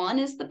which one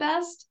is the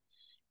best.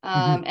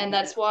 And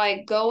that's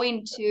why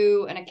going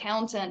to an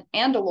accountant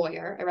and a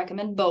lawyer, I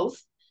recommend both,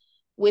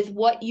 with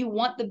what you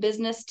want the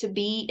business to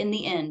be in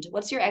the end.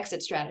 What's your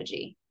exit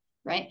strategy,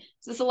 right?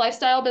 Is this a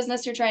lifestyle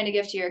business you're trying to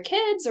give to your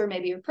kids or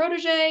maybe your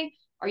protege?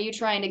 Are you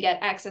trying to get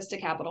access to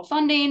capital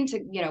funding to,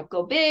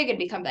 go big and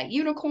become that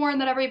unicorn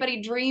that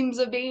everybody dreams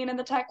of being in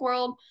the tech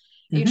world?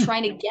 Are you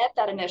trying to get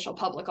that initial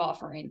public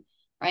offering,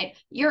 right?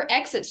 Your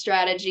exit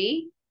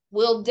strategy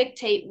will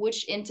dictate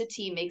which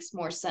entity makes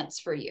more sense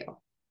for you.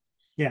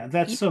 Yeah,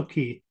 that's so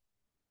key.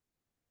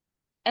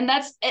 And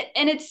it's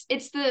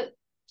the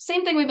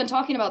same thing we've been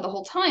talking about the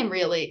whole time,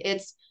 really.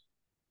 It's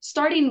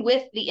starting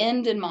with the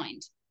end in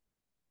mind.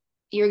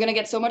 You're going to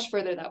get so much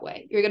further that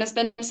way. You're going to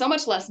spend so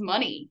much less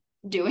money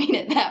doing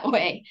it that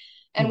way.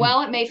 And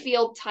while it may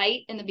feel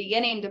tight in the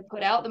beginning to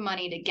put out the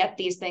money to get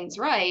these things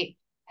right,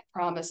 I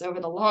promise over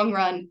the long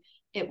run,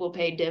 it will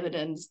pay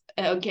dividends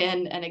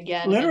again and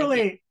again.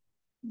 Literally.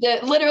 And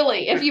again.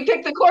 Literally, if you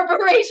pick the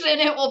corporation,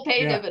 it will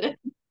pay dividends.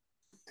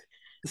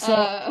 So,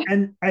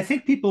 and I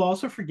think people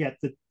also forget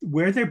that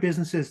where their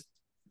business is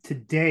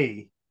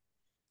today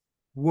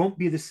won't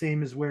be the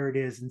same as where it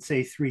is in,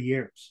 say, 3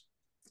 years.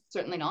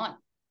 Certainly not.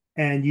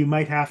 And you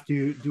might have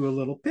to do a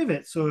little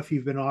pivot. So if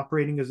you've been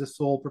operating as a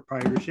sole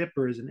proprietorship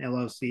or as an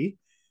LLC,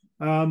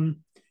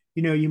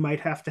 you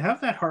might have to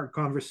have that hard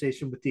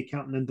conversation with the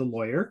accountant and the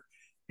lawyer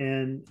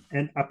and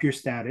up your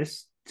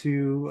status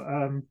to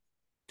an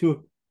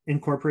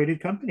incorporated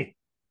company.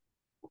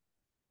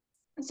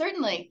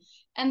 Certainly.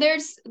 And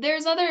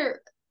there's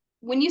other,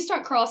 when you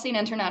start crossing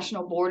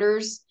international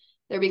borders,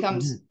 there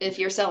becomes, if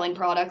you're selling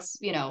products,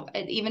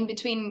 even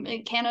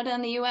between Canada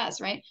and the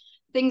US, right?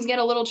 Things get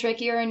a little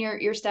trickier and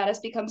your status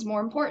becomes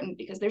more important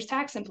because there's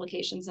tax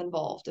implications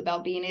involved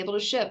about being able to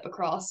ship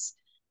across,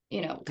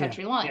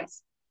 country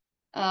lines.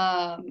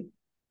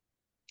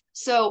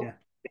 So yeah.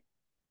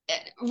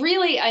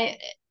 Really,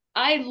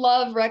 I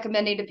love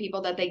recommending to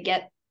people that they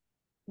get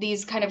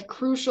these kind of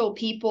crucial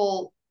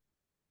people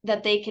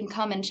that they can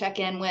come and check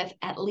in with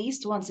at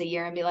least once a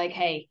year and be like,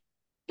 hey,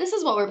 this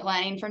is what we're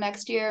planning for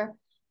next year.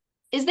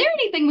 Is there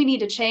anything we need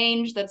to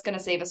change that's going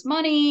to save us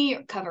money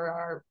or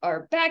cover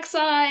our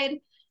backside?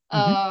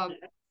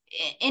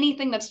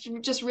 Anything that's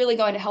just really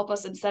going to help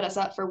us and set us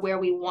up for where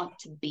we want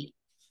to be.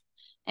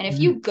 And if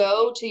you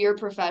go to your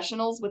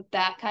professionals with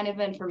that kind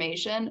of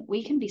information,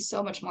 we can be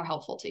so much more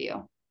helpful to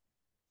you.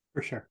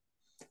 For sure.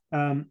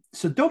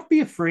 So don't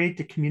be afraid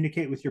to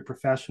communicate with your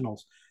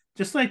professionals.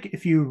 Just like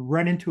if you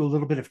run into a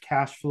little bit of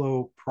cash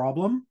flow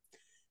problem,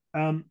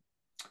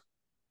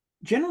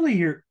 generally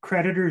your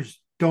creditors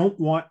don't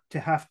want to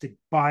have to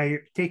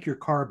take your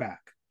car back.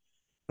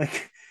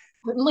 Like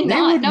certainly they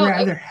not. would No,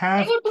 rather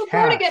have they would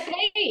prefer cash. to get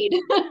paid.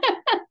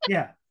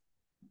 Yeah.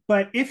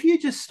 But if you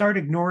just start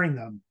ignoring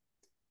them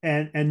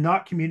and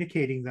not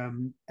communicating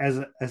them as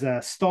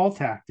a stall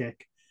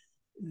tactic,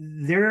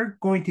 they're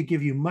going to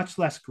give you much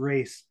less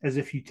grace as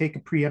if you take a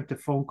preemptive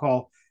phone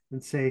call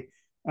and say,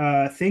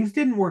 things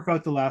didn't work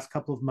out the last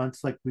couple of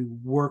months like we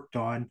worked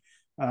on.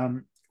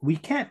 We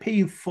can't pay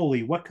you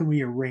fully. What can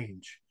we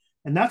arrange?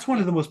 And that's one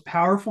of the most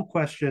powerful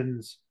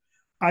questions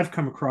I've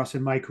come across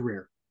in my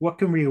career. What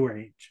can we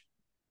arrange?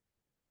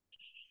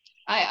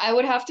 I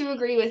would have to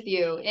agree with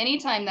you.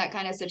 Anytime that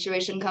kind of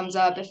situation comes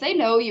up, if they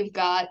know you've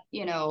got,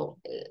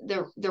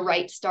 the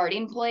right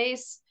starting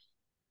place,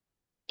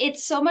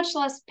 it's so much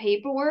less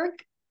paperwork.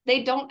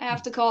 They don't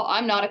have to call.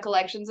 I'm not a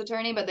collections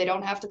attorney, but they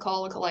don't have to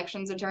call a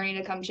collections attorney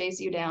to come chase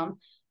you down.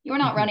 You're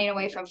not running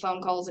away from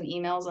phone calls and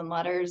emails and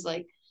letters.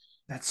 Like,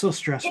 that's so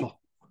stressful.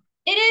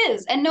 It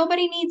is, and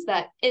nobody needs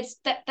that. It's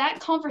that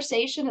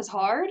conversation is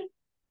hard,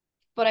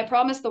 but I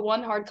promise the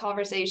one hard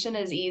conversation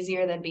is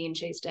easier than being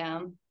chased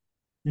down.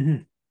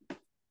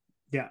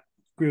 Yeah,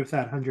 agree with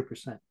that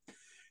 100%.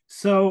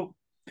 So,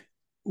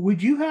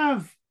 would you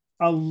have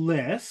a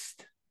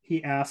list?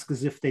 He asks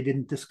as if they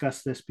didn't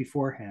discuss this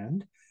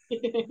beforehand,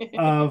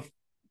 of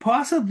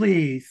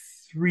possibly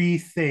three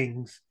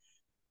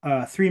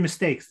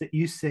mistakes that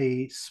you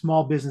say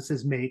small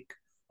businesses make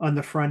on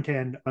the front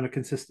end on a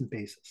consistent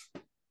basis.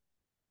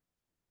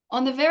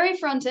 On the very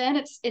front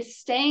end, it's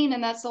staying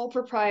in that sole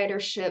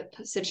proprietorship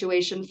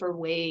situation for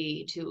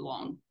way too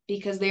long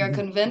because they are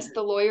convinced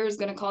the lawyer is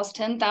going to cost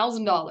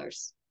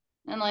 $10,000.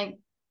 And like,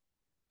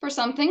 for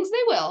some things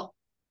they will.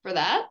 For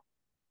that,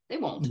 they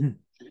won't.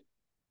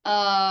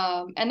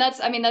 And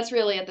that's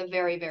really at the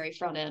very, very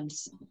front end.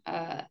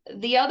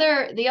 The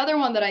other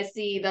one that I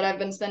see that I've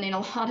been spending a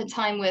lot of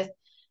time with,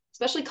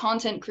 especially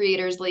content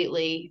creators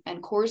lately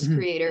and course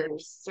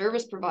creators,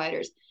 service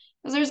providers,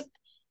 because there's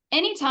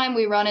anytime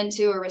we run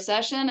into a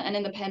recession, and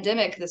in the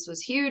pandemic, this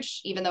was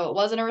huge, even though it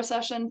wasn't a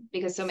recession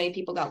because so many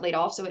people got laid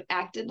off. So it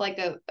acted like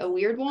a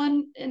weird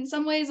one in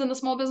some ways in the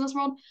small business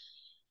world.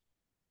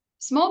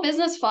 Small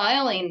business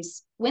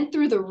filings went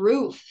through the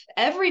roof.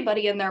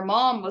 Everybody and their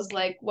mom was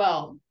like,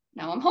 well,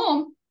 now I'm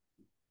home.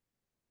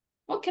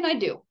 What can I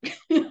do? So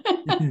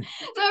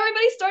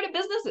everybody started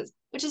businesses,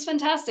 which is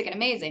fantastic and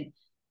amazing.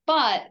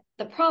 But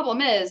the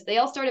problem is they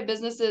all started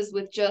businesses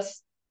with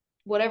just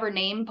whatever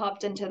name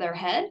popped into their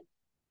head,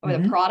 or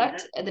the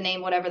product, the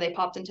name, whatever they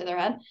popped into their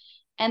head.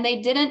 And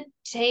they didn't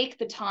take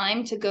the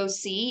time to go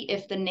see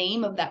if the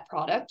name of that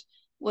product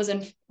was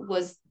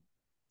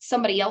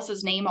somebody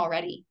else's name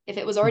already, if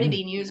it was already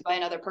being used by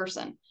another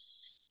person.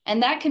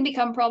 And that can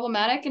become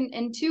problematic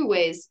in two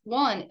ways.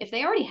 One, if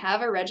they already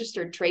have a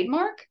registered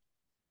trademark,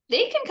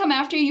 they can come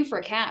after you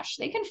for cash.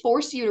 They can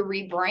force you to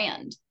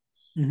rebrand.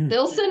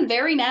 They'll send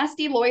very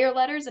nasty lawyer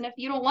letters. And if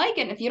you don't like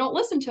it, if you don't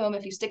listen to them,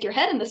 if you stick your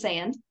head in the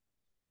sand,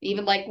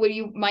 even like what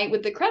you might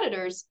with the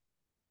creditors,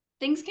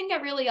 things can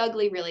get really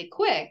ugly really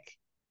quick.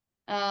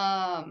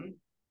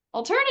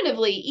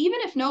 Alternatively, even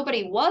if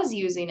nobody was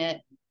using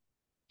it,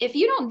 if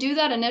you don't do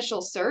that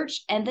initial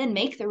search and then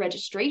make the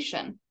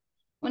registration,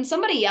 when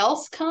somebody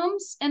else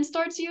comes and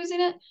starts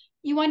using it,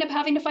 you wind up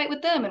having to fight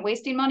with them and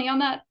wasting money on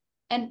that.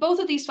 And both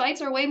of these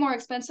fights are way more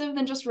expensive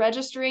than just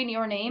registering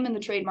your name in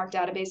the trademark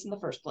database in the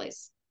first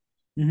place.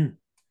 And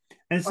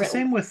it's the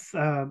same with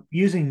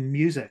using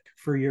music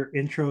for your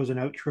intros and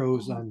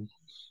outros on,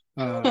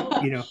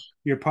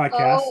 your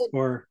podcast.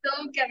 Or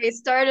don't get me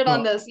started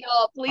on this,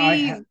 y'all.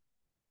 Please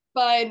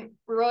find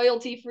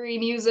royalty-free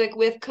music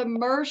with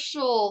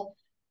commercial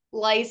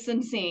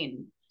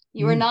licensing.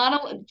 You are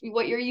not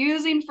what you're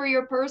using for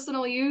your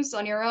personal use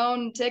on your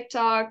own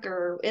TikTok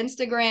or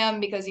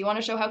Instagram because you want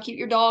to show how cute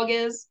your dog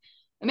is.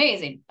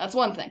 Amazing. That's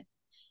one thing. If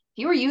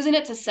you are using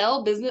it to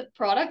sell business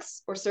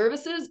products or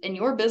services in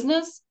your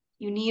business,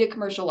 You need a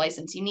commercial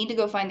license. You need to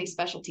go find these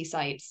specialty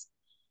sites.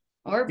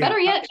 Or Yeah. better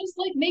yet, just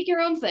like make your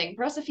own thing.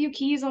 Press a few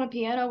keys on a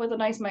piano with a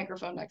nice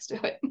microphone next to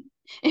it.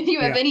 If you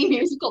have Yeah. any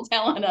musical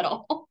talent at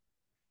all.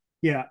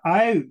 Yeah.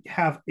 I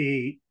have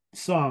a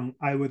song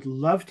I would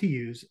love to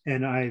use,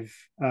 and I've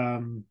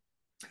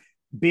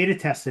beta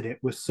tested it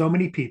with so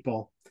many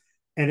people.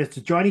 And it's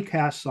a Johnny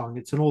Cash song.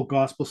 It's an old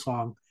gospel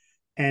song.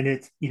 And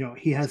it's,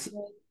 he has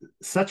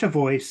such a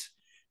voice,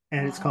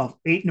 and it's Wow. called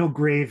Ain't No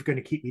Grave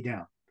Gonna Keep Me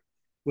Down,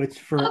 which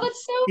Oh, for,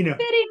 that's so you know,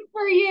 fitting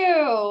for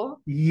you.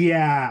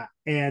 yeah.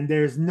 And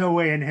there's no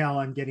way in hell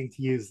I'm getting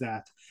to use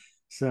that.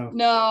 So,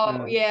 No,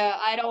 uh, yeah,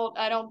 I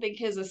don't think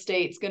his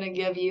estate's gonna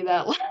give you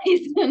that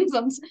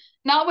license.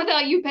 Not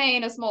without you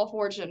paying a small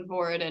fortune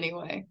for it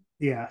anyway.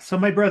 yeah. So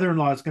my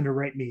brother-in-law is going to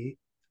write me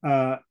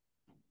uh,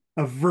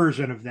 a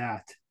version of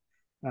that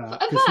A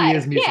because he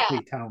is vibe, yeah.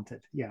 musically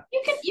talented. Yeah.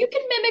 You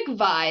can mimic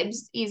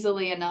vibes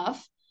easily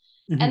enough.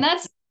 And Mm-hmm.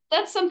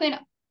 that's something,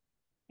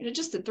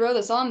 just to throw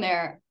this on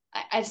there.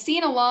 I've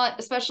seen a lot,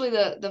 especially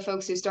the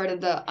folks who started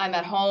the I'm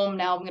at home,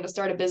 now I'm gonna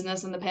start a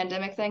business in the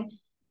pandemic thing.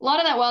 A lot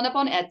of that wound up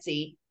on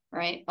Etsy,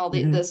 right? All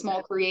the Mm-hmm. the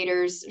small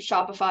creators,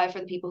 Shopify for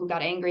the people who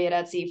got angry at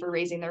Etsy for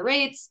raising their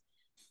rates.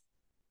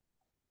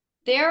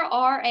 There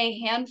are a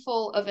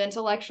handful of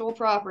intellectual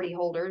property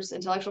holders,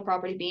 intellectual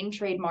property being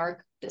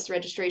trademark, this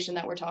registration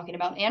that we're talking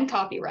about, and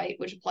copyright,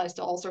 which applies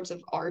to all sorts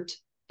of art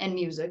and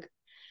music,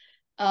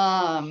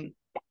 um,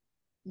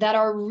 that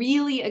are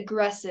really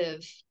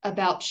aggressive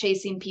about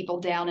chasing people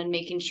down and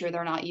making sure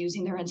they're not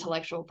using their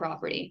intellectual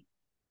property.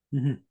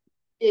 Mm-hmm.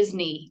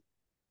 Disney,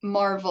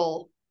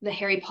 Marvel, the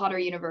Harry Potter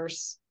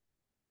universe,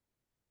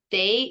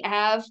 they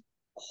have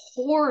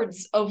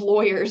hordes of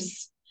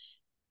lawyers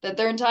that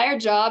their entire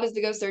job is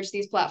to go search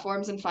these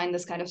platforms and find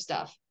this kind of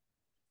stuff.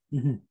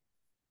 Mm-hmm.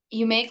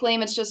 You may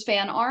claim it's just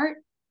fan art,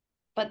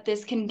 but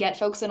this can get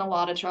folks in a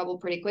lot of trouble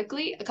pretty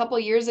quickly. A couple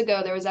of years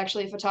ago, there was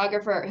actually a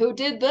photographer who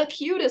did the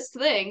cutest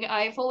thing.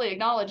 I fully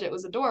acknowledge it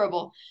was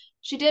adorable.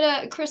 She did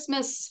a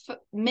Christmas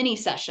mini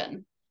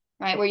session,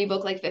 right, where you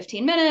book like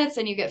 15 minutes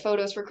and you get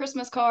photos for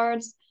Christmas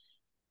cards.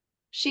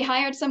 She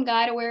hired some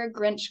guy to wear a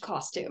Grinch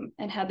costume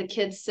and had the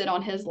kids sit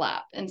on his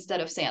lap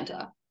instead of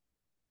Santa.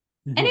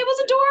 And Mm-hmm. it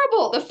was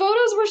adorable. The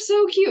photos were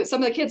so cute.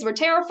 Some of the kids were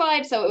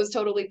terrified, so it was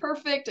totally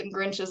perfect. And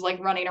Grinch is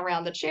like running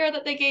around the chair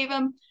that they gave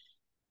him.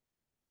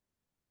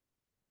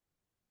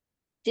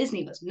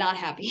 Disney was not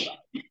happy.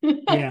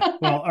 Yeah.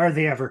 Well, are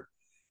they ever?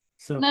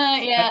 So, Nah, uh,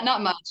 yeah,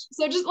 not much.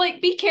 So just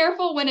like be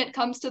careful when it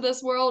comes to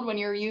this world when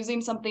you're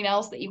using something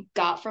else that you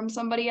got from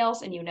somebody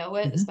else and you know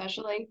it, mm-hmm.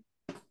 especially.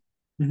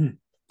 Mm-hmm.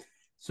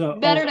 So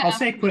Better I'll to I'll ask.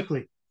 say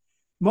quickly.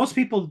 Most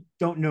people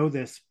don't know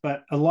this,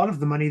 but a lot of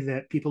the money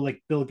that people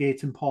like Bill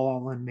Gates and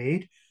Paul Allen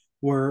made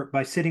were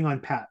by sitting on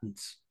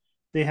patents.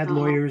 They had Uh,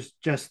 lawyers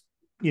just,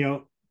 you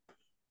know,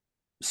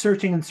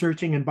 searching and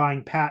searching and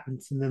buying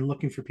patents and then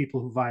looking for people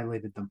who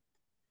violated them.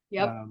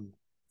 yep. Um,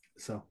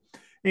 so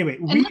anyway,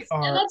 And we that's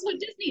and are, that's what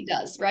Disney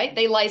does, right?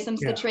 They license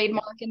the yeah,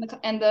 trademark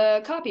and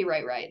the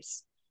copyright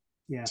rights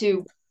yeah.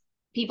 to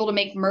people to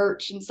make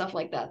merch and stuff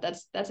like that.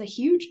 That's a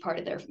huge part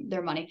of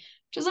their money,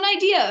 which is an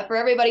idea for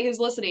everybody who's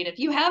listening. If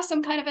you have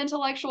some kind of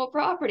intellectual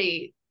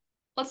property,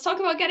 let's talk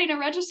about getting it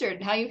registered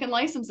and how you can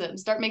license it and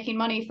start making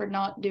money for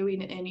not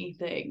doing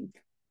anything.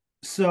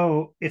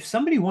 So if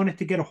somebody wanted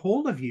to get a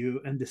hold of you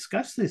and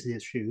discuss these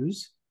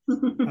issues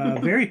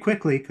very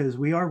quickly, because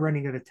we are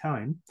running out of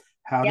time,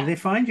 how do Yeah. they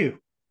find you?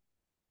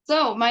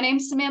 So my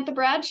name's Samantha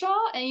Bradshaw,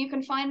 and you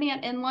can find me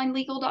at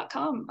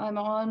inlinelegal.com. I'm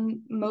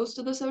on most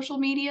of the social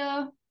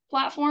media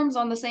platforms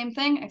on the same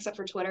thing, except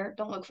for Twitter.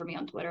 Don't look for me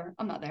on Twitter.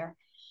 I'm not there.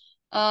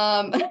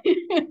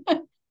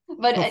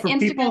 But So for Instagram's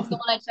the people one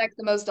I check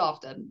the most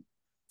often.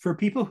 for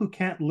people who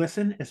can't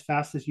listen as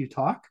fast as you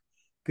talk,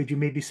 could you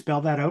maybe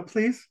spell that out,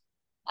 please?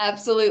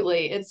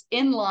 Absolutely. It's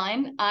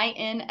inline,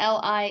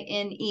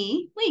 INLINE,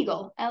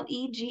 legal,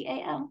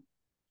 LEGAL.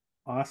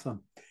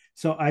 Awesome.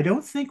 So I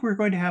don't think we're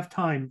going to have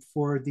time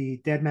for the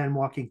Dead Man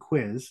Walking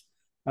quiz.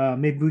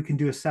 Maybe we can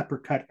do a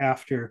separate cut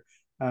after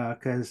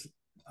because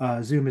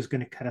Zoom is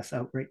going to cut us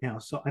out right now.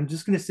 So I'm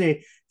just going to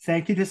say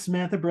thank you to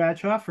Samantha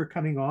Bradshaw for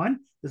coming on.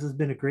 This has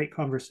been a great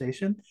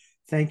conversation.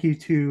 Thank you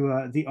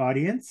to the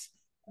audience.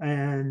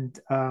 And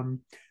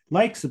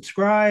like,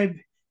 subscribe,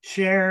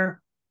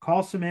 share,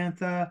 call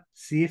Samantha,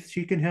 see if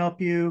she can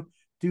help you,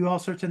 do all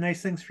sorts of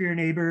nice things for your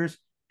neighbors,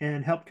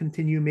 and help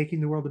continue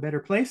making the world a better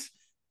place.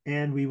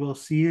 And we will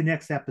see you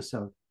next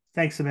episode.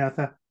 Thanks,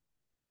 Samantha.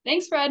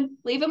 Thanks, Fred.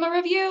 Leave him a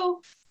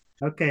review.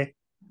 Okay.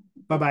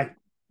 Bye bye.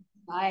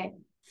 Bye.